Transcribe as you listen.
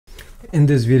In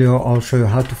this video, I'll show you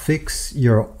how to fix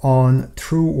your own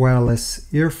true wireless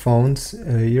earphones,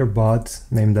 earbuds,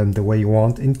 name them the way you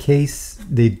want, in case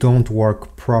they don't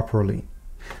work properly.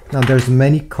 Now, there's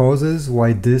many causes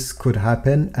why this could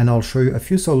happen, and I'll show you a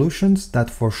few solutions that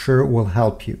for sure will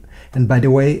help you. And by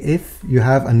the way, if you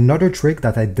have another trick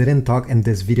that I didn't talk in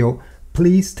this video,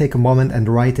 please take a moment and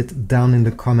write it down in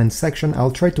the comment section.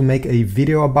 I'll try to make a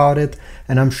video about it,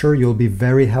 and I'm sure you'll be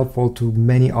very helpful to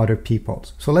many other people.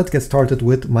 So let's get started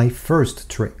with my first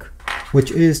trick,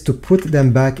 which is to put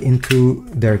them back into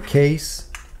their case.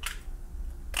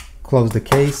 Close the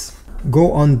case.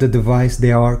 Go on the device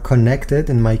they are connected.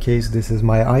 In my case, this is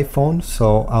my iPhone,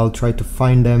 so I'll try to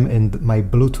find them in my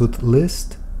Bluetooth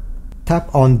list.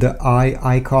 Tap on the eye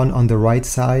icon on the right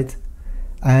side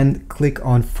and click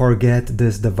on forget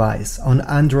this device. On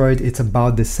Android, it's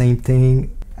about the same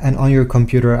thing, and on your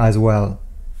computer as well.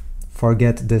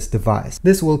 Forget this device.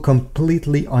 This will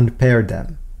completely unpair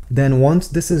them. Then once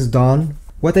this is done,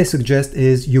 what I suggest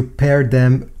is you pair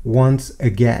them once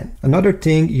again. Another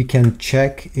thing you can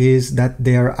check is that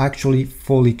they are actually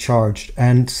fully charged,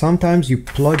 and sometimes you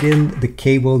plug in the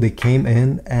cable they came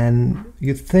in and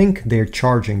you think they're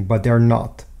charging, but they're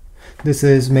not. This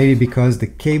is maybe because the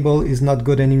cable is not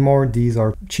good anymore. These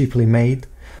are cheaply made,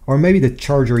 or maybe the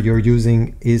charger you're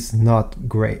using is not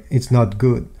great. It's not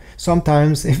good.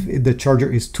 Sometimes if the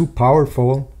charger is too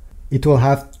powerful, it will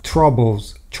have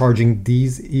troubles charging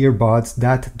these earbuds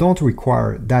that don't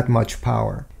require that much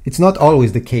power. It's not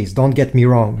always the case, don't get me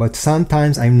wrong, but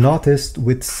sometimes I've noticed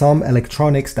with some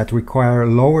electronics that require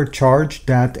lower charge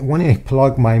that when I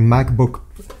plug my MacBook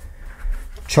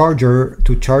charger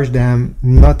to charge them,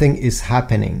 nothing is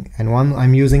happening. And when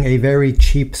I'm using a very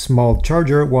cheap small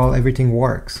charger, well, everything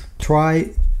works.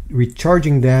 Try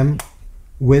recharging them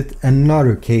with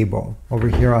another cable. Over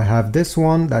here I have this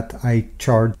one that I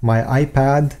charge my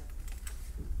iPad.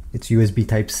 It's USB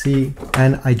Type-C,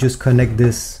 and I just connect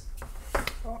this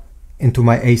into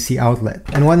my AC outlet.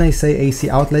 And when I say AC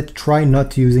outlet, try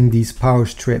not using these power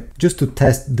strip just to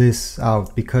test this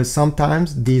out, because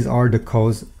sometimes these are the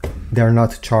cause they're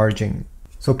not charging.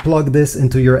 So plug this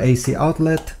into your AC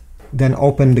outlet, then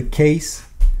open the case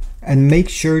and make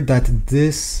sure that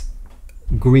this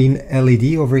green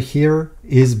LED over here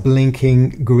is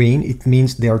blinking green. It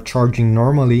means they are charging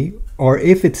normally, or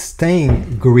if it's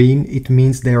staying green, it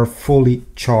means they are fully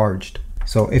charged.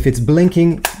 So if it's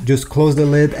blinking, just close the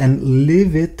lid and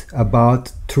leave it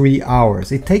about 3 hours.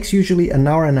 It takes usually an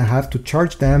hour and a half to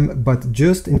charge them, but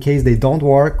just in case they don't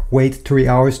work, wait 3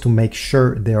 hours to make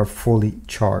sure they are fully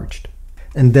charged.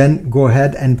 And then go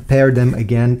ahead and pair them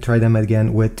again, try them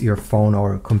again with your phone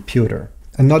or computer.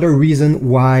 Another reason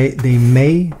why they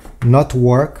may not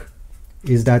work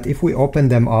is that if we open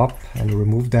them up and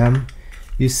remove them,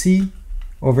 you see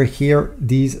over here,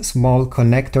 these small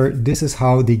connector, this is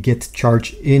how they get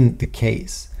charged in the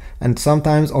case. And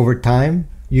sometimes over time,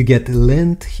 you get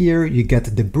lint here, you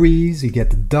get debris, you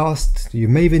get dust, you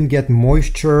may even get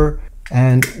moisture.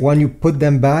 And when you put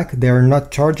them back, they're not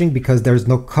charging because there's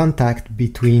no contact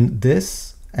between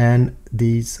this and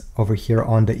these over here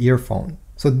on the earphone.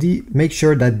 So make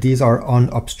sure that these are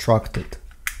unobstructed.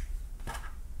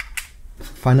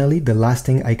 Finally, the last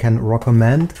thing I can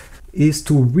recommend is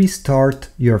to restart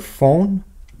your phone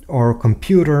or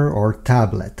computer or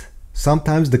tablet.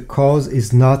 Sometimes the cause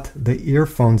is not the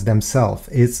earphones themselves,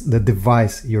 it's the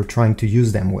device you're trying to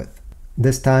use them with.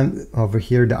 This time over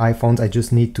here, the iPhones, I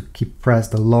just need to press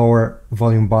the lower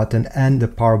volume button and the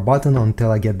power button until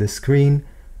I get the screen.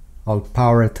 I'll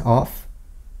power it off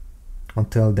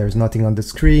until there's nothing on the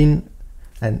screen,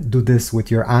 and do this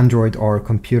with your Android or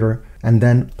computer, and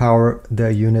then power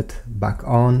the unit back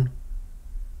on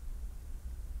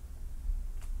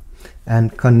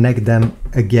and connect them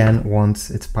again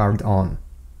once it's powered on.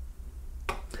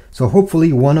 So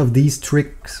hopefully one of these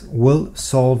tricks will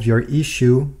solve your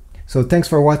issue. So thanks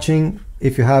for watching.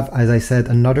 If you have, as I said,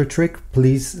 another trick,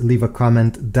 please leave a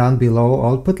comment down below.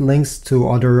 I'll put links to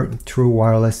other true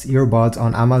wireless earbuds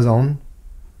on Amazon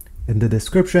in the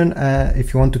description.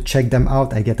 If you want to check them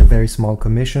out, I get a very small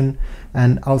commission,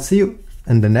 and I'll see you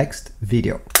in the next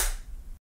video.